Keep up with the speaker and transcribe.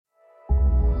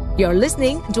You're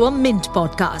listening to a Mint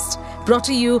podcast brought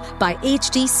to you by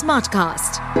HT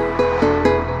Smartcast.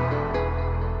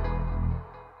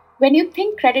 When you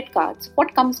think credit cards,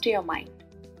 what comes to your mind?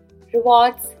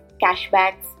 Rewards,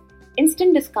 cashbacks,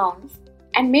 instant discounts,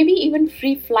 and maybe even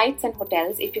free flights and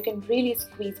hotels if you can really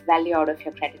squeeze value out of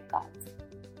your credit cards.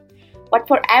 But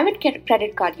for avid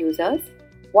credit card users,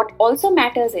 what also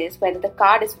matters is whether the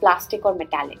card is plastic or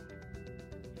metallic.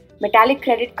 Metallic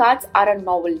credit cards are a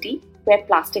novelty where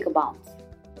plastic abounds.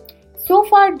 So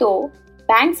far though,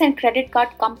 banks and credit card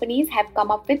companies have come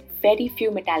up with very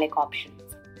few metallic options.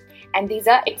 And these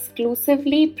are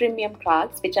exclusively premium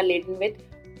cards which are laden with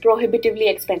prohibitively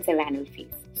expensive annual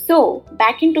fees. So,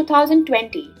 back in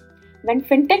 2020, when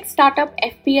fintech startup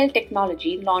FPL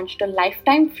Technology launched a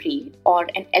lifetime free or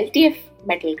an LTF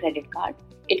metal credit card,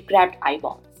 it grabbed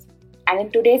eyeballs. And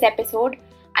in today's episode,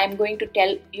 I'm going to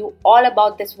tell you all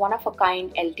about this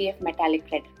one-of-a-kind LTF metallic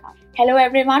credit card. Hello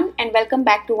everyone and welcome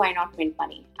back to Why Not Mint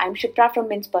Money. I'm Shipra from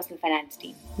Mint's personal finance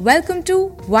team. Welcome to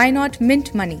Why Not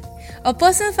Mint Money, a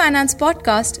personal finance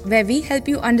podcast where we help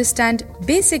you understand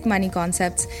basic money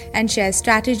concepts and share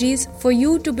strategies for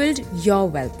you to build your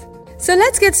wealth. So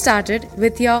let's get started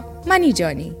with your money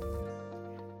journey.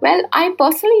 Well, I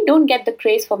personally don't get the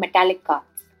craze for metallic cards,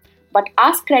 but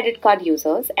ask credit card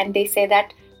users and they say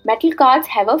that metal cards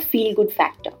have a feel-good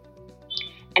factor.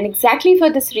 And exactly for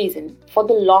this reason, for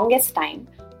the longest time,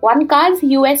 OneCard's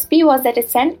USP was that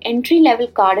it's an entry-level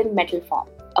card in metal form,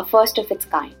 a first of its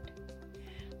kind.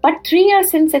 But 3 years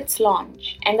since its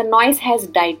launch, and the noise has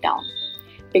died down,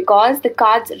 because the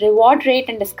card's reward rate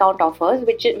and discount offers,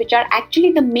 which are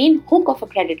actually the main hook of a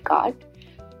credit card,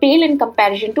 pale in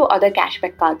comparison to other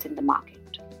cashback cards in the market.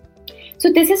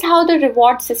 So this is how the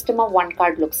reward system of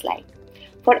OneCard looks like.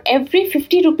 For every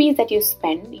 50 rupees that you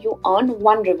spend, you earn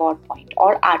 1 reward point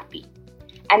or RP.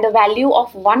 And the value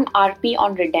of 1 RP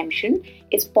on redemption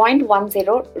is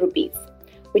 0.10 rupees,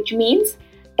 which means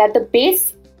that the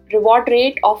base reward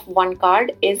rate of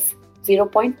OneCard is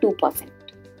 0.2%.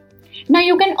 Now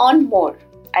you can earn more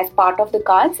as part of the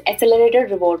card's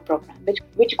accelerated reward program,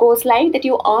 which goes like that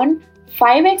you earn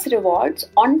 5x rewards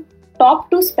on top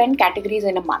 2 spend categories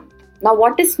in a month. Now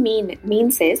what this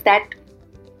means is that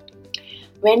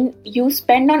when you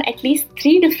spend on at least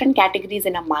 3 different categories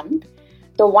in a month,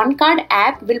 the OneCard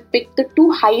app will pick the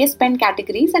 2 highest spend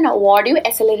categories and award you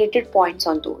accelerated points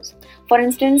on those. For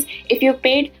instance, if you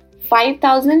paid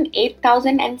 5,000,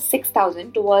 8,000 and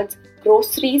 6,000 towards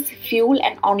groceries, fuel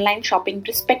and online shopping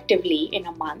respectively in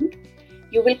a month,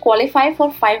 you will qualify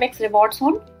for 5x rewards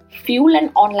on fuel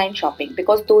and online shopping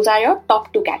because those are your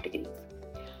top 2 categories.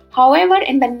 However,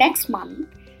 in the next month,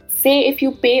 say if you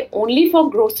pay only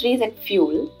for groceries and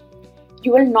fuel,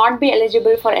 you will not be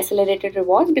eligible for accelerated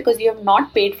rewards because you have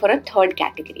not paid for a third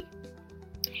category.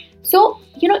 So,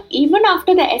 even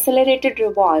after the accelerated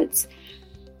rewards,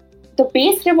 the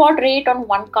base reward rate on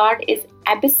OneCard is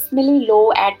abysmally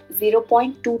low at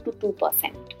 0.2 to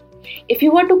 2%. If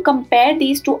you were to compare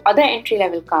these to other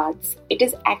entry-level cards, it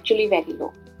is actually very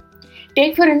low.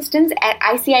 Take for instance an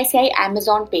ICICI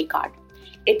Amazon Pay card.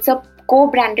 It's a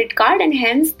co-branded card and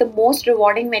hence the most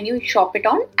rewarding when you shop it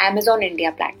on Amazon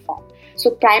India platform.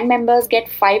 So Prime members get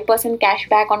 5%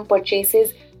 cashback on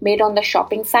purchases made on the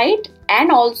shopping site and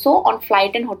also on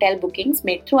flight and hotel bookings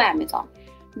made through Amazon.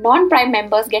 Non-Prime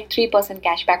members get 3%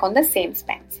 cashback on the same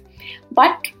spends.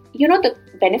 But the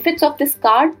benefits of this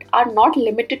card are not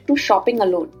limited to shopping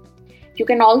alone. You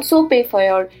can also pay for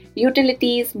your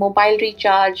utilities, mobile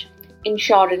recharge,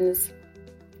 insurance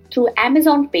through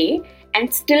Amazon Pay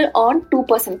and still earn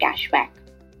 2% cashback.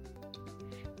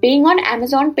 Paying on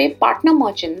Amazon Pay partner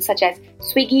merchants such as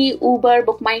Swiggy, Uber,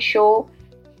 Book My Show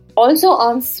also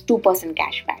earns 2%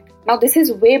 cashback. Now this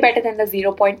is way better than the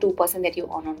 0.2% that you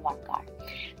earn on OneCard.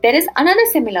 There is another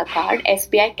similar card,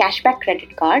 SBI Cashback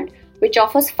Credit Card, which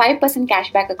offers 5%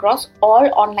 cashback across all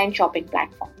online shopping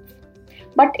platforms.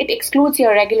 But it excludes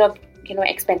your regular,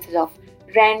 expenses of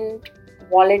rent,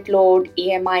 wallet load,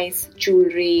 EMIs,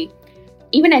 jewelry,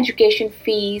 even education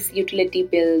fees, utility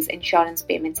bills, insurance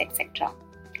payments, etc.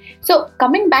 So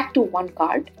coming back to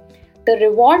OneCard, the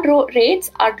reward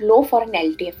rates are low for an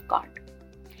LTF card.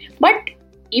 But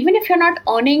even if you're not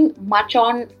earning much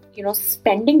on,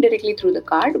 spending directly through the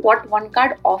card, what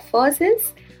OneCard offers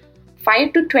is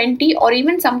 5 to 20 or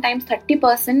even sometimes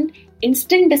 30%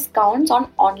 instant discounts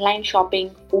on online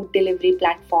shopping, food delivery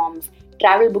platforms,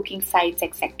 travel booking sites,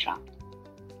 etc.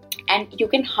 And you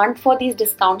can hunt for these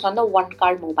discounts on the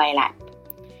OneCard mobile app.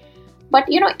 But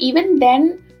even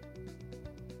then,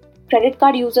 credit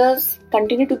card users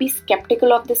continue to be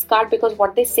skeptical of this card because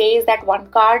what they say is that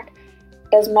OneCard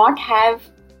does not have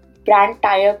brand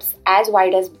tie-ups as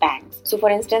wide as banks. So for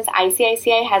instance,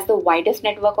 ICICI has the widest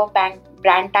network of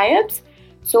brand tie-ups.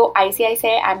 So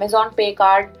ICICI Amazon Pay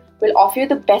card will offer you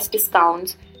the best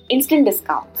discounts, instant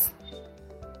discounts.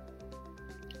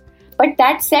 But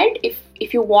that said,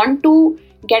 if you want to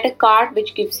get a card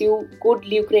which gives you good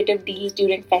lucrative deals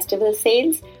during festival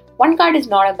sales, OneCard is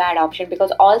not a bad option,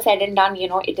 because all said and done,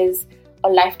 it is a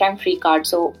lifetime free card.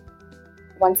 So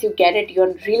once you get it,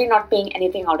 you're really not paying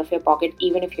anything out of your pocket,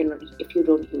 even if you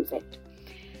don't use it.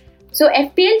 So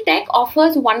FPL Tech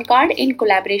offers OneCard in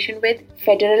collaboration with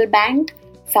Federal Bank,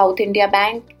 South India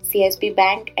Bank, CSB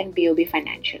Bank and BOB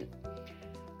Financial.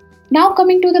 Now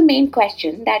coming to the main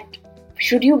question, that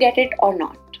should you get it or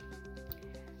not?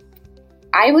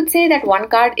 I would say that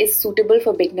OneCard is suitable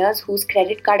for beginners whose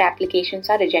credit card applications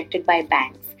are rejected by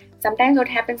banks. Sometimes what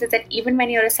happens is that even when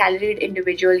you're a salaried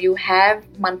individual, you have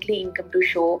monthly income to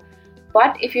show,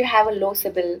 but if you have a low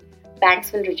CIBIL,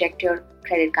 banks will reject your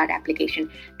credit card application.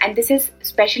 And this is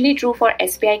especially true for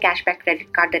SBI Cashback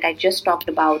credit card that I just talked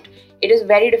about. It is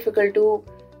very difficult to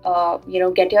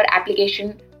get your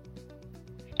application.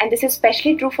 And this is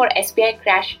especially true for SBI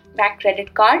Cashback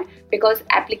credit card, because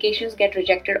applications get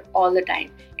rejected all the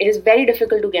time. It is very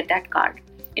difficult to get that card.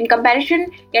 In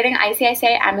comparison, getting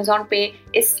ICICI Amazon Pay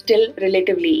is still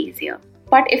relatively easier.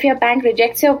 But if your bank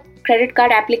rejects your credit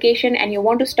card application and you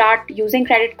want to start using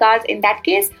credit cards, in that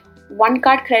case,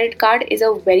 OneCard credit card is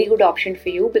a very good option for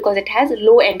you because it has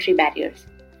low entry barriers.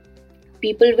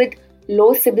 People with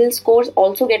low CIBIL scores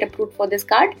also get approved for this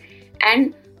card,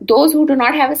 and those who do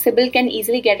not have a CIBIL can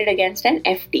easily get it against an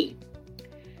FD.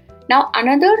 Now,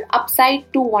 another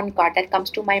upside to OneCard that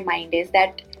comes to my mind is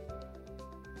that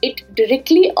it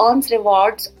directly earns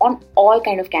rewards on all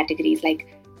kind of categories like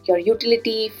your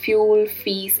utility, fuel,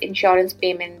 fees, insurance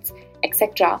payments,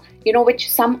 etc. Which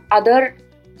some other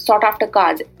sought after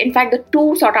cards, in fact the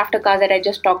two sought after cards that I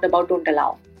just talked about, don't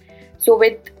allow. So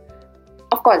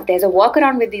of course, there's a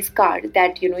workaround with these cards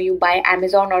that you buy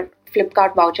Amazon or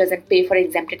Flipkart vouchers and pay for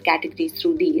exempted categories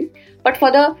through these. But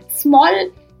for the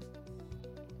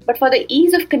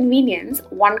ease of convenience,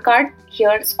 OneCard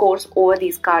here scores over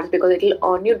these cards because it will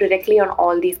earn you directly on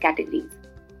all these categories.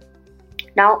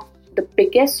 Now, the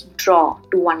biggest draw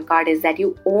to OneCard is that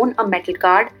you own a metal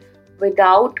card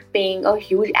without paying a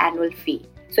huge annual fee.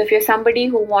 So if you're somebody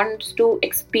who wants to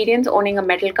experience owning a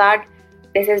metal card,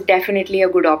 this is definitely a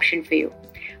good option for you.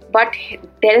 But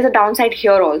there is a downside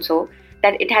here also,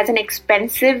 that it has an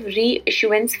expensive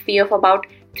reissuance fee of about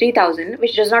 3,000,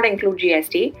 which does not include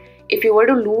GST, if you were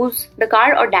to lose the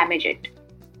card or damage it.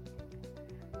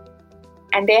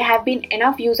 And there have been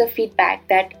enough user feedback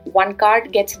that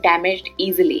OneCard gets damaged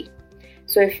easily.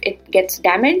 So if it gets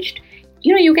damaged,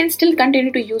 you can still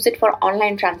continue to use it for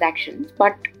online transactions,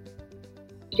 but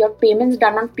your payments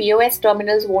done on POS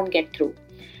terminals won't get through.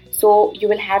 So you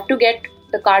will have to get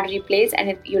the card replaced,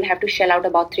 and you'll have to shell out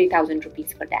about 3,000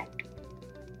 rupees for that.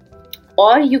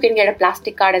 Or you can get a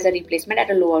plastic card as a replacement at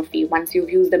a lower fee once you've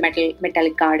used the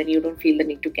metallic card and you don't feel the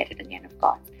need to get it again, of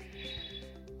course.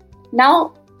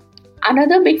 Now,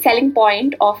 another big selling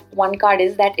point of OneCard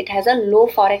is that it has a low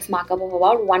forex markup of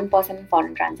about 1% in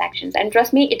foreign transactions. And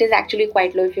trust me, it is actually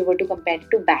quite low if you were to compare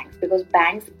it to banks, because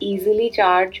banks easily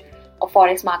charge a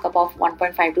forex markup of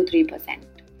 1.5 to 3%,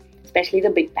 especially the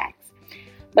big banks.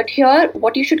 But here,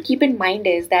 what you should keep in mind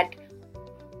is that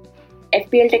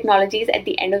FPL Technologies at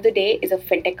the end of the day is a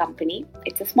fintech company.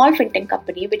 It's a small fintech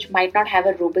company which might not have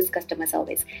a robust customer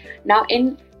service. Now,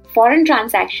 in foreign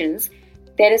transactions,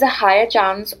 there is a higher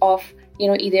chance of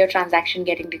either your transaction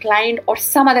getting declined or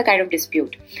some other kind of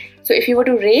dispute. So if you were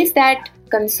to raise that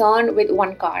concern with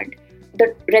OneCard,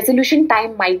 the resolution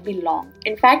time might be long.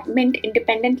 In fact, Mint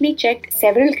independently checked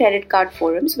several credit card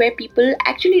forums where people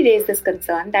actually raised this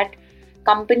concern that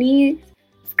companies'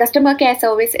 customer care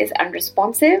service is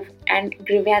unresponsive and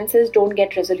grievances don't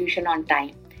get resolution on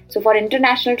time. So for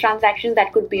international transactions,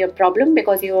 that could be a problem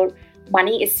because your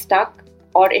money is stuck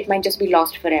or it might just be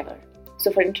lost forever.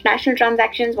 So for international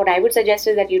transactions, what I would suggest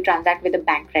is that you transact with a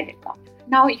bank credit card.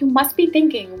 Now you must be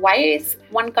thinking, why is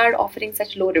OneCard offering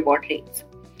such low reward rates?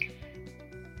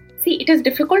 See, it is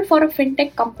difficult for a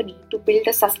fintech company to build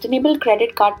a sustainable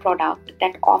credit card product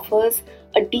that offers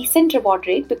a decent reward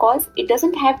rate because it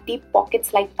doesn't have deep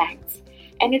pockets like banks,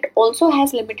 and it also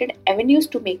has limited avenues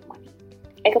to make money.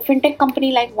 Like a fintech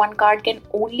company like OneCard can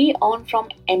only earn from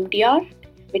MDR,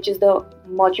 which is the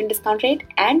merchant discount rate,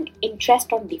 and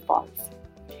interest on defaults.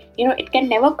 It can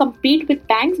never compete with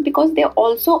banks because they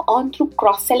also earn through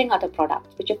cross-selling other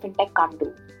products, which a fintech can't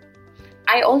do.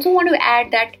 I also want to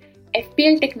add that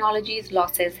FPL Technologies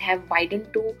losses have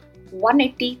widened to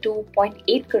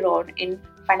 182.8 crore in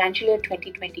financial year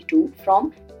 2022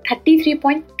 from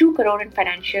 33.2 crore in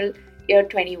financial year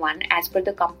 21 as per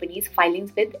the company's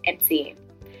filings with MCA.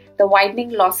 The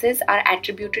widening losses are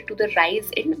attributed to the rise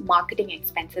in marketing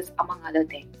expenses, among other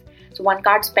things. So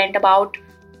OneCard spent about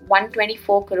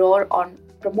 124 crore on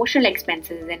promotional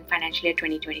expenses in financial year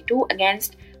 2022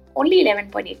 against only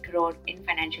 11.8 crore in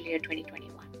financial year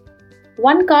 2021.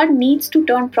 OneCard needs to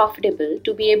turn profitable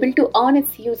to be able to earn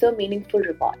its user meaningful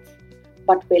rewards.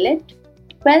 But will it?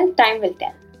 Well, time will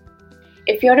tell.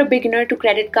 If you're a beginner to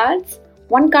credit cards,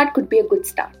 OneCard could be a good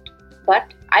start.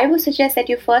 But I would suggest that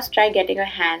you first try getting your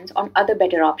hands on other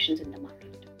better options in the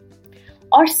market.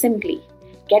 Or simply,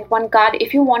 get OneCard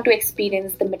if you want to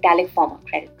experience the metallic form of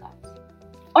credit cards.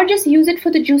 Or just use it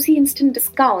for the juicy instant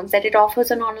discounts that it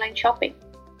offers on online shopping.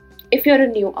 If you're a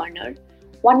new earner,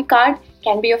 OneCard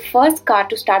can be your first card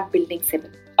to start building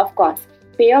CIBIL. Of course,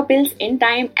 pay your bills in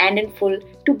time and in full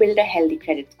to build a healthy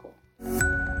credit score.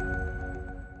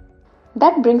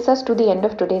 That brings us to the end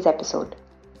of today's episode.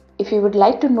 If you would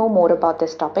like to know more about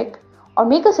this topic or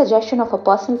make a suggestion of a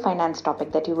personal finance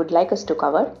topic that you would like us to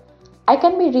cover, I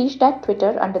can be reached at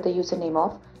Twitter under the username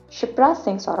of Shipra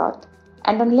Singh Saurath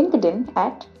and on LinkedIn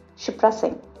at Shipra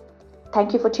Singh.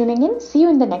 Thank you for tuning in. See you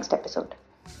in the next episode.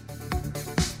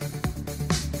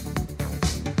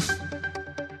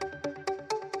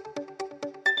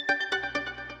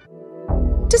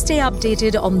 To stay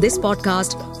updated on this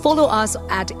podcast, follow us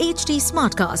at HT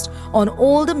Smartcast on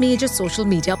all the major social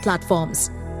media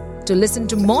platforms. To listen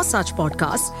to more such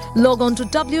podcasts, log on to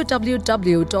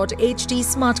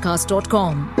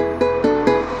www.htsmartcast.com.